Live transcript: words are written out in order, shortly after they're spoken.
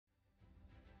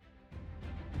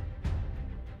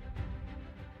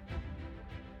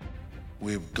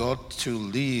We've got to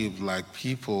live like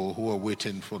people who are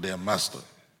waiting for their master.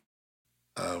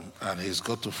 And he's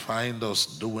got to find us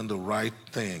doing the right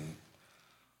thing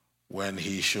when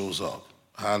he shows up.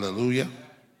 Hallelujah.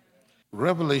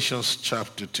 Revelations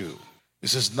chapter 2. It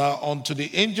says, Now unto the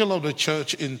angel of the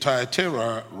church in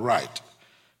Thyatira write,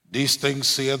 These things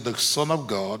saith the Son of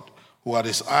God, who had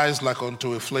his eyes like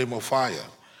unto a flame of fire,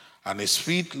 and his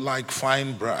feet like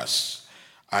fine brass.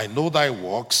 I know thy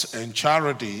works, and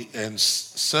charity, and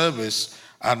service,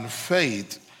 and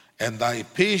faith, and thy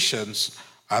patience,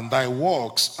 and thy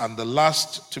works, and the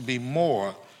last to be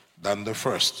more than the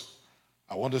first.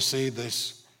 I want to say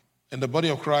this. In the body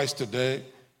of Christ today,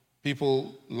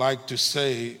 people like to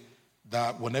say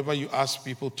that whenever you ask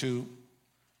people to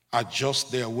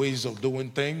adjust their ways of doing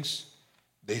things,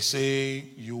 they say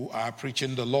you are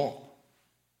preaching the law.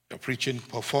 You're preaching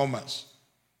performance.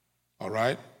 All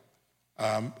right?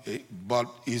 But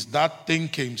is that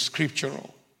thinking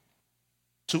scriptural?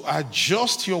 To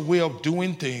adjust your way of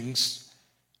doing things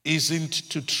isn't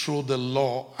to throw the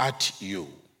law at you.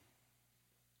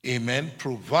 Amen?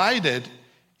 Provided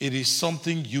it is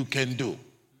something you can do.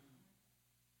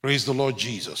 Praise the Lord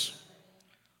Jesus.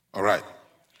 All right.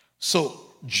 So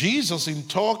Jesus, in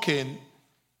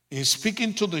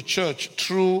speaking to the church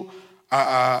through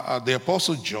the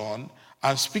Apostle John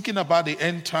and speaking about the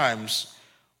end times,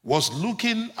 was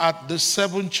looking at the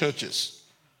 7 churches.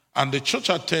 And the church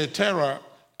at Thyatira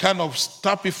kind of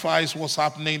typifies what's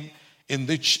happening in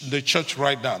the church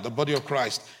right now, the body of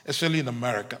Christ, especially in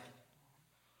America.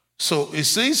 So it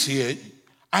says here,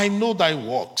 I know thy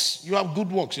works. You have good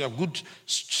works. You have good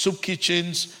soup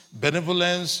kitchens,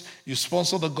 benevolence. You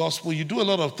sponsor the gospel. You do a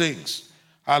lot of things.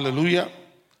 Hallelujah.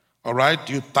 All right.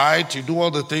 You tithe. You do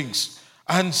all the things.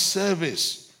 And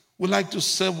service. We like to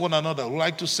serve one another. We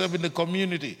like to serve in the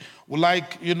community. We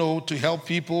like, to help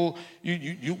people.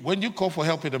 When you call for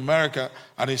help in America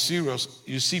and it's serious,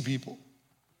 you see people.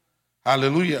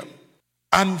 Hallelujah.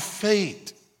 And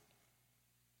faith,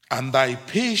 and thy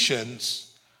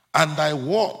patience, and thy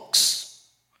works,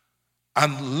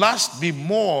 and last be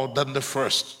more than the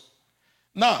first.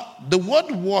 Now, the word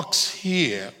works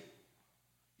here,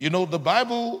 the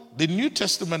Bible, the New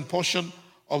Testament portion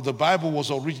of the Bible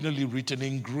was originally written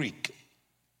in Greek.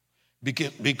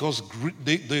 Because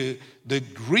the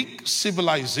Greek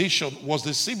civilization was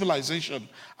the civilization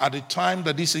at the time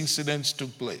that these incidents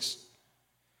took place.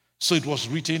 So it was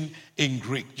written in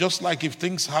Greek. Just like if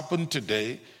things happen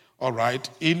today, all right,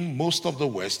 in most of the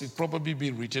West, it'd probably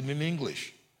be written in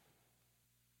English.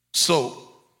 So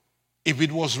if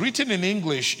it was written in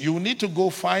English, you need to go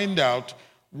find out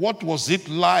what was it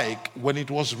like when it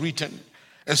was written.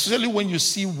 Especially when you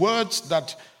see words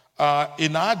that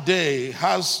in our day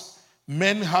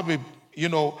men have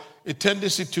a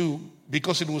tendency to,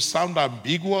 because it will sound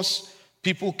ambiguous,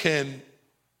 people can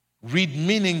read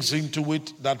meanings into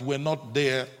it that were not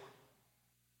there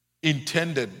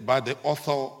intended by the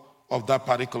author of that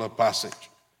particular passage.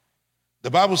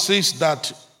 The Bible says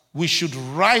that we should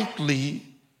rightly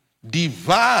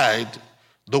divide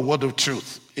the word of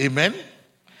truth. Amen?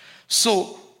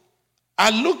 So, I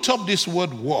looked up this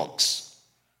word works,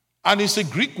 and it's a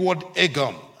Greek word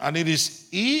egon, and it is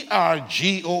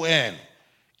E-R-G-O-N.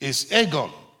 It's egon,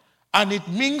 and it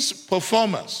means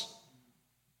performance.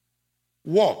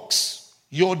 Works,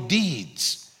 your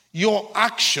deeds, your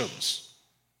actions.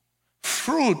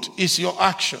 Fruit is your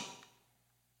action.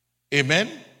 Amen?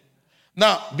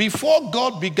 Now, before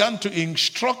God began to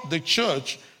instruct the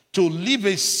church to live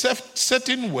a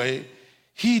certain way,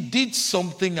 he did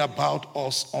something about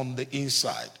us on the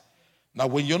inside. Now,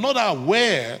 when you're not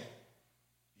aware,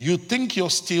 you think you're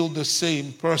still the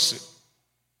same person.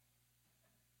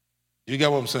 You get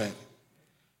what I'm saying?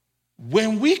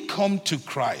 When we come to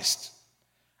Christ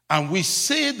and we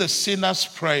say the sinner's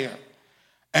prayer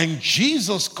and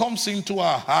Jesus comes into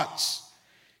our hearts,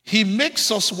 he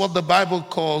makes us what the Bible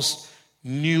calls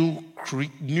new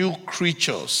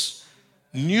creatures,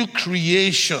 new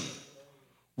creation.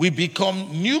 We become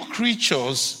new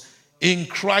creatures in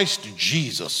Christ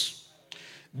Jesus.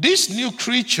 This new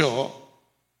creature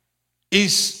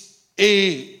is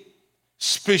a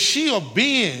species of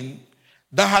being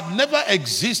that had never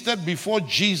existed before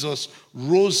Jesus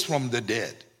rose from the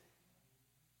dead.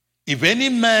 If any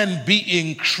man be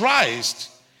in Christ,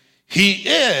 he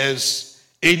is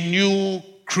a new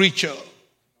creature.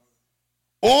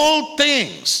 All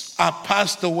things are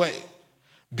passed away.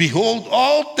 Behold,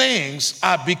 all things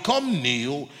are become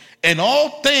new, and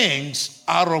all things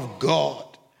are of God.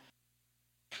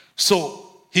 So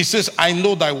he says, I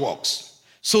know thy works.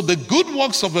 So the good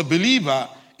works of a believer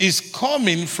is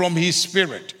coming from his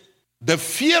spirit. The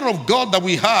fear of God that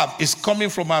we have is coming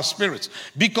from our spirits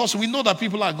because we know that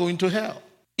people are going to hell.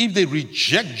 If they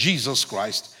reject Jesus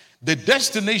Christ, the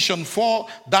destination for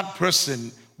that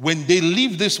person when they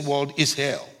leave this world is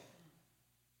hell.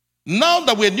 Now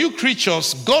that we're new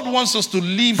creatures, God wants us to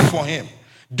live for him,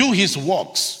 do his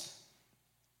works,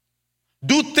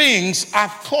 do things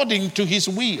according to his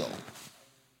will,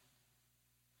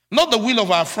 not the will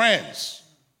of our friends.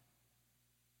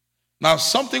 Now,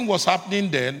 something was happening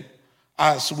then,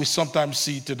 as we sometimes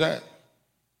see today.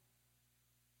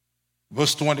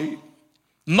 Verse 20,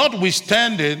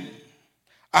 notwithstanding,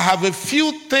 I have a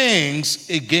few things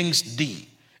against thee.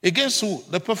 Against who?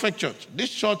 The perfect church. This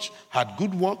church had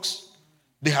good works.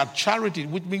 They had charity,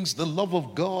 which means the love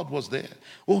of God was there.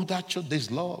 Oh, that church, there's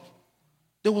love.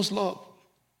 There was love.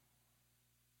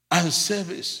 And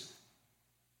service.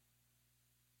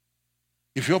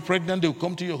 If you're pregnant, they'll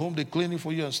come to your home, they clean it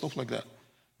for you and stuff like that.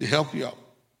 They help you out.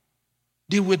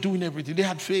 They were doing everything. They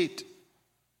had faith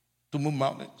to move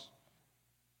mountains.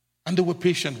 And they were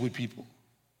patient with people.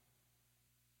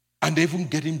 And they're even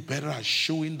getting better at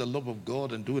showing the love of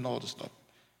God and doing all the stuff.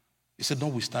 He said,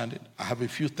 notwithstanding, I have a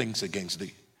few things against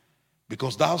thee.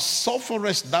 Because thou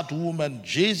sufferest that woman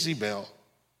Jezebel,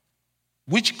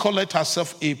 which calleth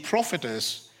herself a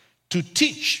prophetess, to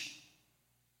teach.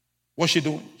 What's she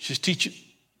doing? She's teaching.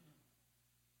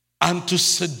 And to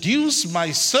seduce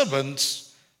my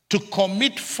servants to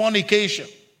commit fornication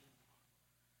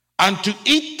and to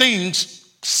eat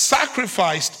things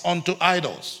sacrificed unto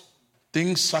idols.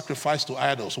 Things sacrificed to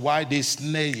idols. Why? They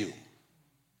snare you.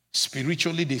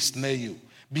 Spiritually, they snare you.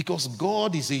 Because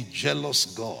God is a jealous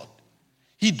God.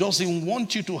 He doesn't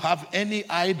want you to have any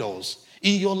idols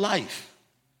in your life.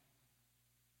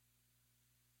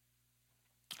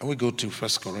 And we go to 1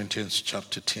 Corinthians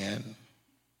chapter 10.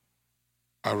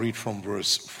 I read from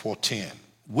verse 14.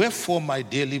 Wherefore, my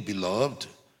dearly beloved,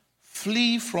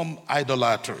 flee from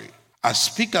idolatry. I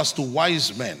speak as to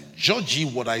wise men. Judge ye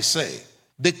what I say.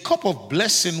 The cup of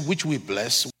blessing which we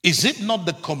bless, is it not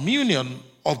the communion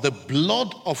of the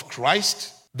blood of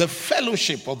Christ? The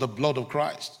fellowship of the blood of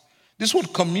Christ. This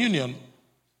word communion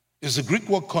is the Greek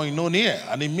word koinonia,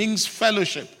 and it means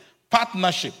fellowship,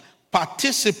 partnership,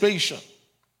 participation,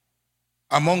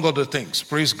 among other things.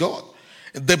 Praise God.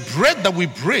 The bread that we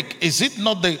break, is it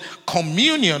not the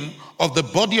communion of the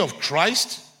body of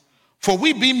Christ? For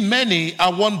we being many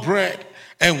are one bread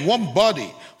and one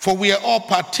body, for we are all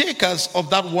partakers of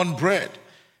that one bread.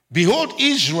 Behold,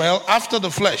 Israel after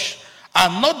the flesh, are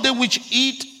not they which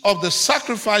eat of the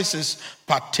sacrifices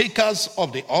partakers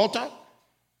of the altar?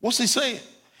 What's he saying?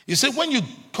 He said, when you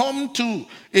come to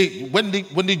when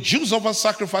the Jews offer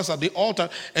sacrifice at the altar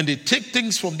and they take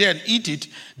things from there and eat it,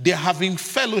 they're having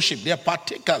fellowship. They're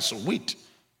partakers with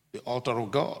the altar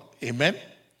of God. Amen.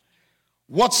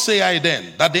 What say I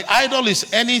then? That the idol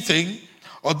is anything,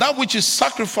 or that which is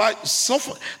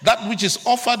that which is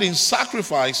offered in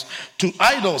sacrifice to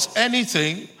idols,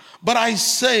 anything. But I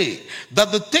say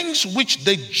that the things which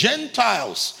the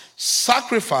Gentiles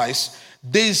sacrifice,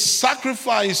 they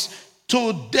sacrifice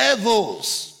to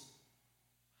devils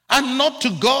and not to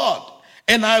God.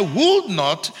 And I would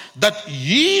not that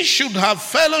ye should have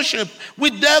fellowship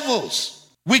with devils.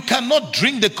 We cannot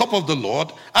drink the cup of the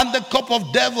Lord and the cup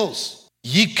of devils.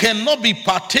 Ye cannot be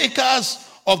partakers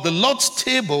of the Lord's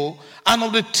table and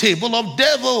of the table of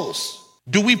devils.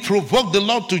 Do we provoke the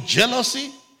Lord to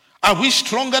jealousy? Are we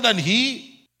stronger than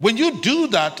he? When you do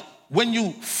that, when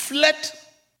you flirt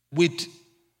with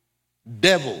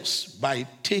devils by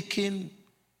taking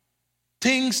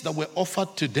things that were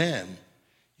offered to them,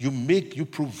 you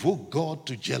provoke God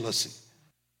to jealousy.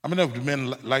 How many of the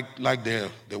men like their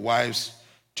wives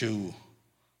to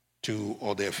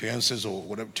or their fiancés or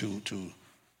whatever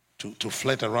to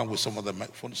flirt around with some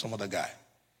other guy?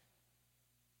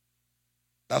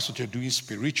 That's what you're doing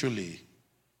spiritually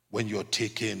when you're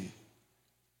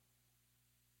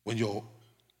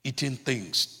eating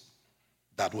things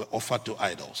that were offered to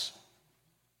idols,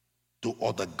 to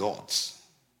other gods.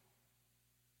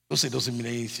 Don't say it doesn't mean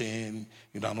anything,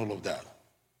 and all of that.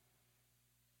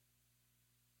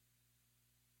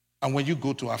 And when you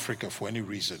go to Africa for any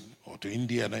reason, or to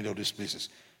India and any of these places,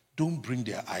 don't bring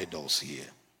their idols here.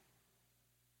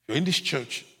 If you're in this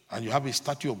church and you have a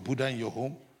statue of Buddha in your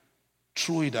home,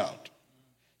 throw it out.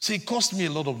 Say, it cost me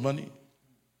a lot of money.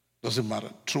 Doesn't matter.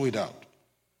 Throw it out.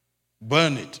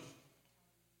 Burn it.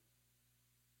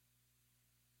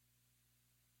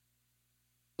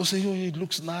 Don't say, oh, it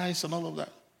looks nice and all of that.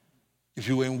 If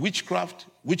you were in witchcraft,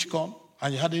 witchcom,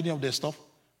 and you had any of their stuff,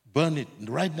 burn it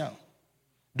right now.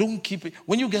 Don't keep it.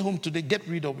 When you get home today, get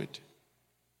rid of it.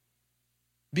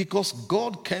 Because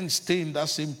God can't stay in that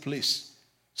same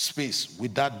space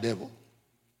with that devil.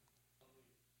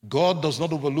 God does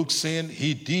not overlook sin.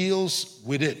 He deals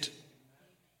with it.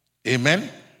 Amen?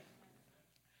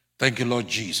 Thank you, Lord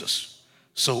Jesus.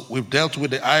 So we've dealt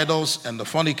with the idols and the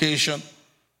fornication.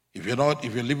 If you're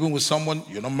living with someone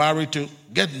you're not married to,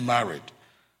 get married.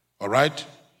 All right?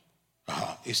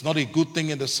 It's not a good thing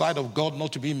in the sight of God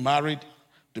not to be married,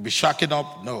 to be shacking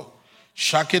up. No.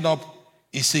 Shacking up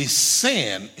is a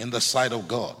sin in the sight of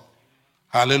God.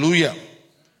 Hallelujah.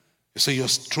 You say you're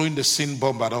throwing the sin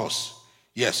bomb at us.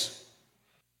 Yes.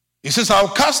 He says, I'll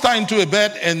cast her into a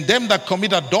bed, and them that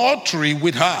commit adultery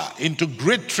with her into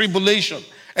great tribulation,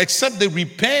 except they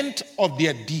repent of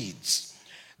their deeds.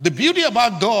 The beauty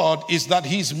about God is that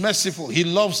He's merciful. He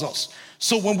loves us.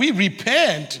 So when we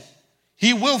repent,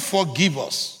 He will forgive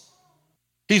us.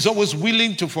 He's always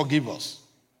willing to forgive us.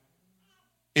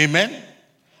 Amen?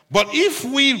 But if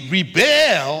we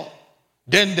rebel,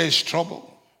 then there's trouble.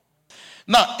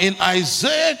 Now, in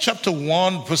Isaiah chapter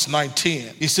 1, verse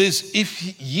 19, it says,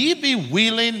 if ye be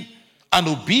willing and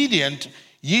obedient,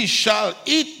 ye shall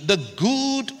eat the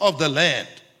good of the land.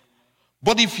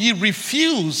 But if ye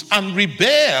refuse and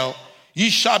rebel, ye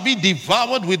shall be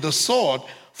devoured with the sword,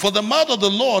 for the mouth of the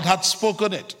Lord hath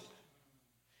spoken it.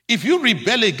 If you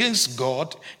rebel against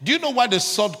God, do you know why the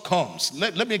sword comes?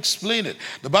 Let me explain it.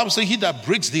 The Bible says, he that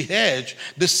breaks the hedge,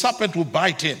 the serpent will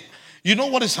bite him. You know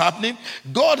what is happening?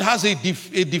 God has a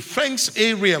defense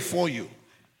area for you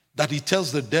that He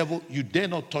tells the devil, you dare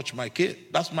not touch my kid.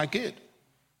 That's my kid.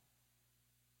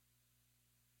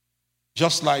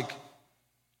 Just like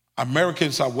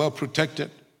Americans are well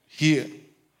protected here,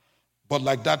 but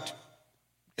like that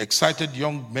excited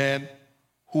young man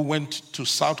who went to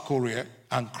South Korea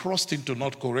and crossed into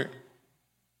North Korea.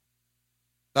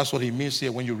 That's what he means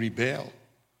here when you rebel.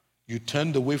 You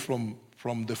turned away from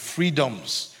the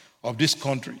freedoms of this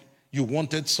country. You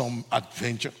wanted some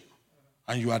adventure,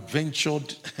 and you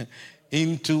adventured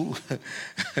into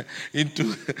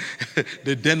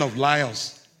the den of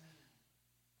lions.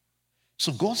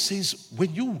 So God says,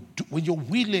 when you're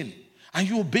willing and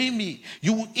you obey me,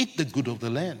 you will eat the good of the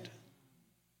land.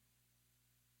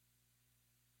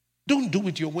 Don't do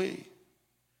it your way.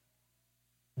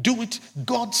 Do it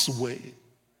God's way.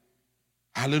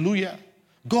 Hallelujah.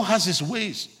 God has His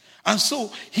ways. And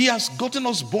so He has gotten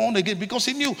us born again because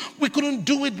He knew we couldn't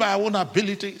do it by our own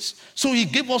abilities. So He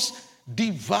gave us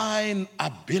divine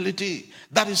ability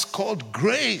that is called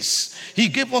grace. He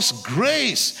gave us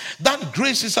grace. That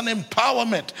grace is an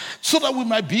empowerment so that we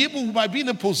might be in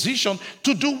a position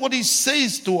to do what He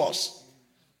says to us.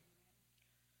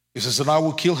 He says, and I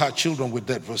will kill her children with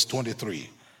death, verse 23.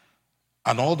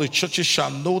 And all the churches shall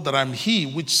know that I'm He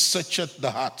which searcheth the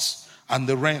hearts and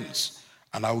the reins.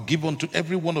 And I will give unto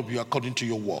every one of you according to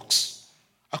your works.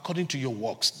 According to your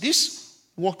works. This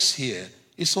works here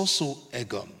is also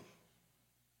ergon.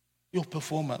 Your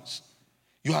performance.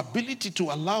 Your ability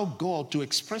to allow God to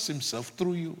express Himself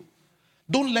through you.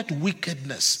 Don't let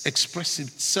wickedness express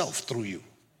itself through you.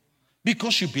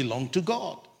 Because you belong to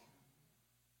God.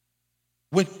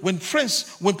 When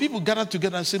people gather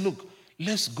together and say, look,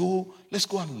 let's go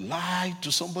and lie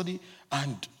to somebody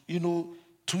and,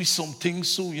 twist some things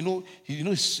so,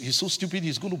 he's so stupid,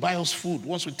 he's going to buy us food.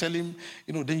 Once we tell him,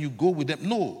 then you go with them.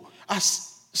 No,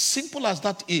 as simple as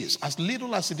that is, as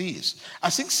little as it is,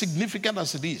 as insignificant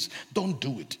as it is, don't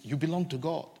do it. You belong to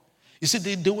God. You see,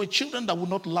 they were children that would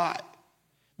not lie.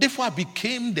 Therefore, I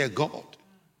became their God.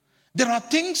 There are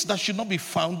things that should not be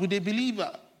found with a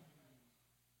believer.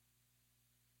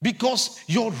 Because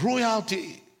your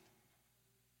royalty.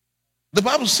 The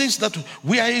Bible says that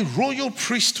we are a royal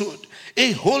priesthood,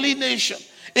 a holy nation,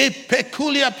 a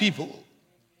peculiar people.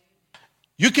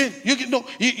 You're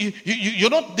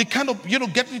not the kind of,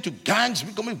 getting into gangs,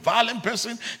 becoming a violent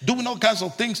person, doing all kinds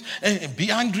of things and be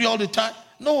angry all the time.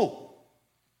 No,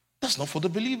 that's not for the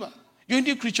believer. You're a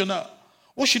new creature now.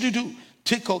 What should you do?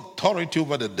 Take authority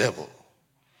over the devil.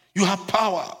 You have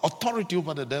power, authority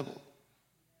over the devil.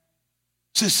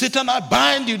 Say, Satan, I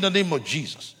bind you in the name of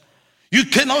Jesus. You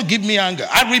cannot give me anger.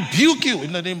 I rebuke you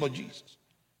in the name of Jesus.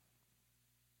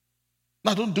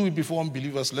 Now, don't do it before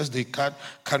unbelievers, lest they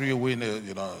carry away in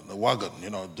a wagon.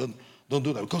 Don't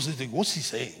do that because they think, what's he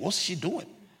saying? What's she doing?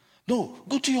 No,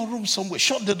 go to your room somewhere.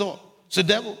 Shut the door. Say,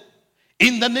 devil,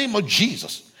 in the name of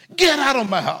Jesus, get out of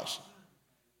my house.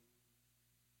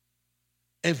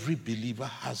 Every believer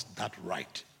has that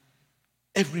right.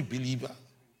 Every believer.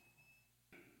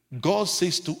 God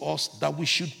says to us that we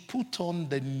should put on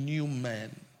the new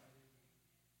man.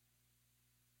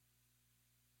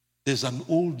 There's an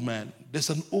old man. There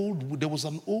was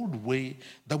an old way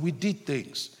that we did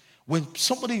things. When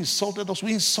somebody insulted us,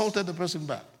 we insulted the person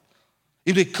back.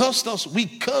 If they cursed us, we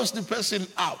cursed the person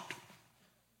out.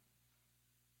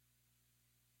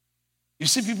 You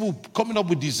see people coming up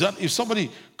with design. If somebody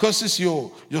curses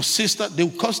your sister, they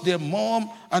will curse their mom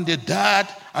and their dad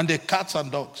and their cats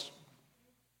and dogs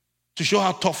to show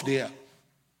how tough they are.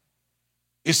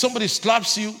 If somebody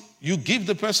slaps you, you give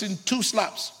the person 2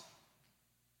 slaps.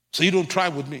 So you don't try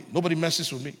with me. Nobody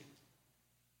messes with me.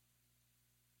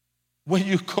 When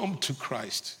you come to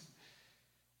Christ,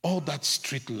 all that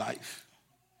street life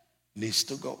needs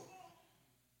to go.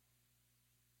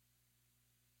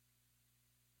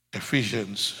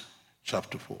 Ephesians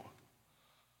chapter 4,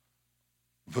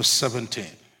 verse 17.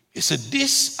 It said,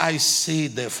 "This I say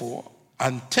therefore,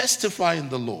 and testify in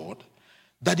the Lord,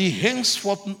 that ye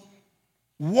henceforth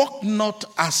walk not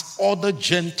as other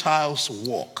Gentiles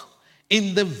walk,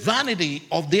 in the vanity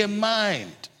of their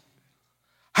mind,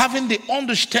 having the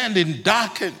understanding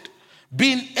darkened,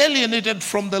 being alienated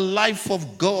from the life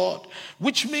of God,"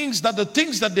 which means that the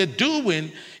things that they're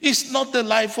doing is not the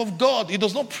life of God. It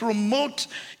does not promote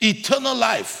eternal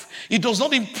life. It does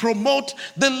not promote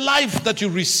the life that you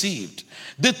received.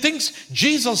 The things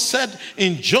Jesus said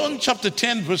in John chapter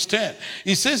 10 verse 10,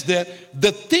 he says there,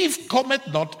 "The thief cometh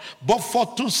not, but for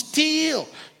to steal,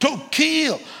 to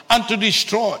kill, and to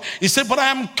destroy." He said, "But I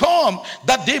am come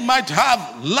that they might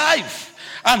have life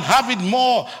and have it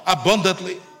more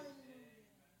abundantly."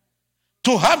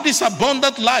 To have this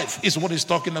abundant life is what he's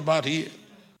talking about here.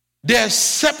 They are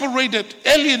separated,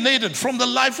 alienated from the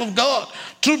life of God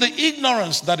through the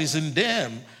ignorance that is in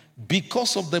them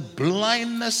because of the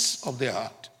blindness of their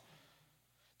heart.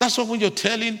 That's why when you're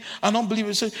telling an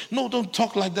unbeliever, say, "No, don't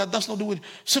talk like that. That's not the way."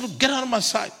 So get out of my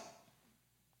sight.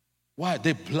 Why?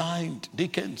 They're blind. They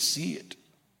can't see it.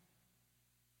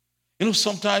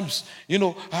 Sometimes,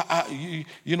 especially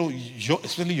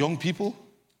young people,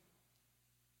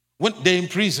 when they're in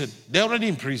prison, they're already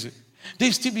in prison.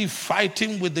 They still be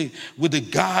fighting with the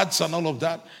guards and all of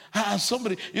that.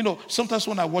 Somebody, sometimes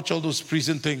when I watch all those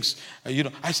prison things,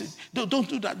 I say, don't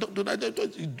do that, don't do that,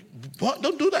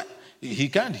 don't do that. He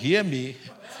can't hear me.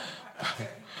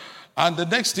 And the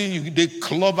next thing, they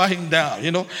clobber him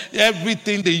down,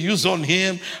 everything they use on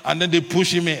him, and then they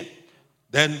push him in.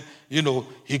 Then,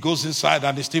 he goes inside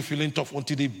and he's still feeling tough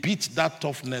until they beat that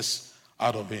toughness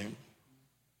out of him.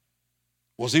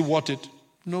 Was it worth it?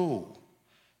 No.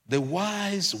 The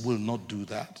wise will not do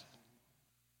that.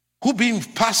 Who being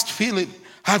past feeling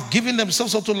have given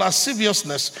themselves unto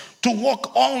lasciviousness, to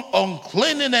walk on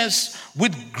uncleanness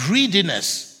with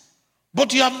greediness.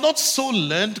 But you have not so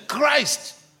learned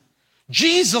Christ.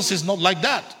 Jesus is not like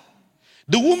that.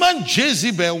 The woman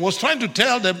Jezebel was trying to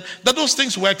tell them that those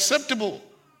things were acceptable.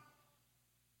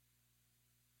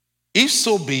 If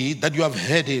so be that you have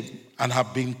heard him and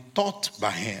have been taught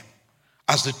by him,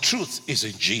 as the truth is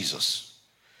in Jesus,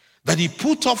 that he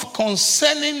put off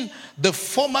concerning the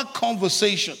former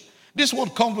conversation. This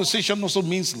word conversation also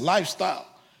means lifestyle.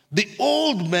 The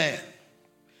old man,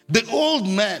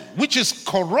 which is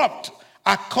corrupt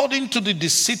according to the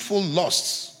deceitful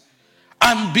lusts,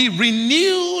 and be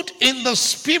renewed in the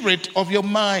spirit of your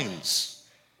minds.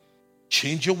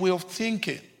 Change your way of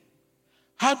thinking.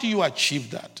 How do you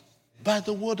achieve that? By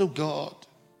the word of God.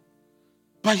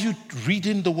 By you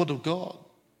reading the word of God.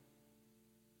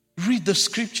 Read the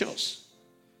scriptures.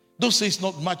 Don't say it's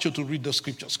not macho to read the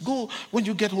scriptures. Go, when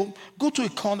you get home, go to a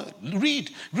corner, read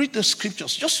the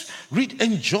scriptures. Just read,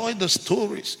 enjoy the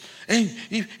stories. And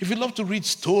if you love to read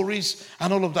stories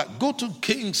and all of that, go to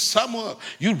King Samuel.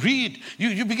 You read,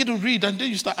 you begin to read, and then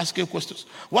you start asking questions.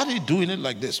 Why are you doing it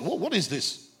like this? What is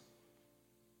this?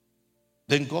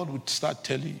 Then God would start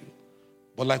telling you.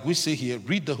 But like we say here,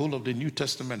 read the whole of the New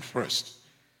Testament first.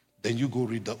 Then you go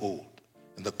read the Old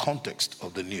in the context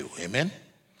of the New. Amen?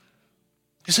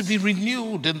 He said, be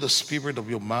renewed in the spirit of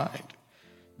your mind,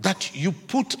 that you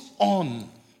put on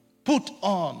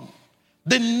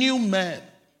the new man.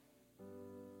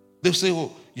 They say,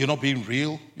 oh, you're not being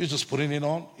real, you're just putting it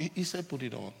on. He said, put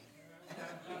it on.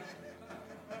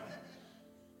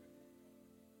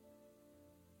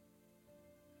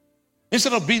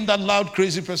 Instead of being that loud,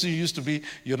 crazy person you used to be,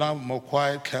 you're now more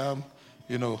quiet, calm.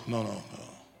 No.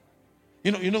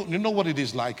 You know what it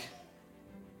is like?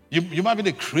 You might be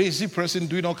the crazy person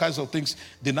doing all kinds of things.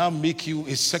 They now make you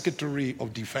a secretary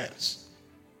of defense.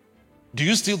 Do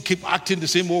you still keep acting the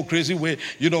same old crazy way?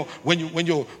 When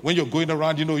you're going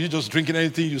around, you're just drinking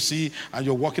anything you see, and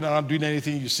you're walking around doing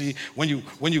anything you see. When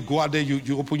you go out there,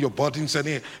 you open your buttons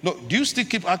and no. Do you still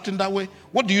keep acting that way?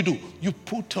 What do? You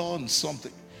put on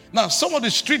something. Now, some of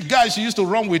the street guys you used to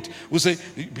run with will say,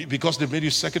 because they made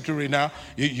you secretary now,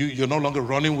 you're no longer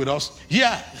running with us.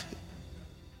 Yeah.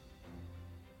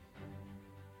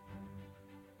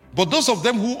 But those of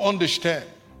them who understand,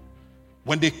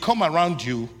 when they come around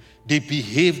you, they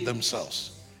behave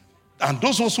themselves. And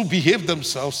those who behave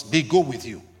themselves, they go with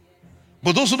you.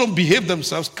 But those who don't behave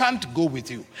themselves can't go with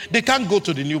you. They can't go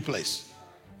to the new place.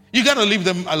 You got to leave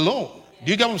them alone.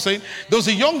 Do you get what I'm saying? There was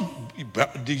the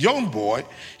young boy,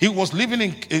 he was living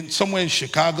in somewhere in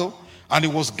Chicago, and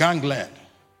it was gangland.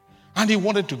 And he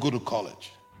wanted to go to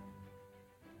college.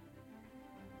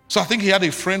 So I think he had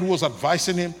a friend who was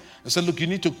advising him and said, look, you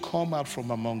need to come out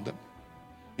from among them.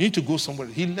 You need to go somewhere.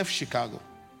 He left Chicago.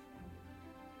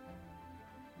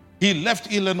 He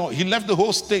left Illinois. He left the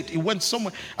whole state. He went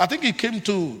somewhere. I think he came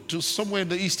to somewhere in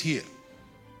the east here.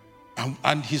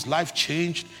 And his life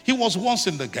changed. He was once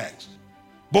in the gangs.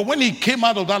 But when he came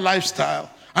out of that lifestyle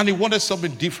and he wanted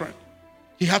something different,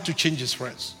 he had to change his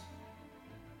friends.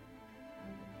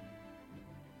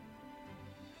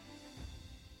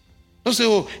 Don't say,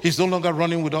 oh, he's no longer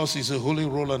running with us. He's a holy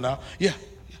roller now. Yeah.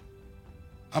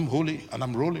 I'm holy and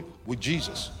I'm rolling with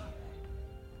Jesus.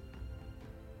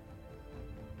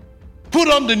 Put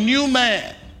on the new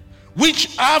man,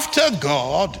 which after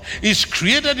God is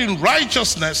created in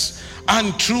righteousness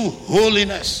and true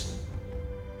holiness.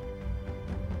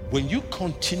 When you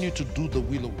continue to do the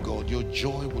will of God, your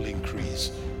joy will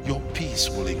increase. Your peace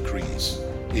will increase.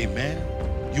 Amen.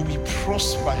 You will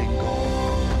prosper in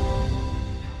God.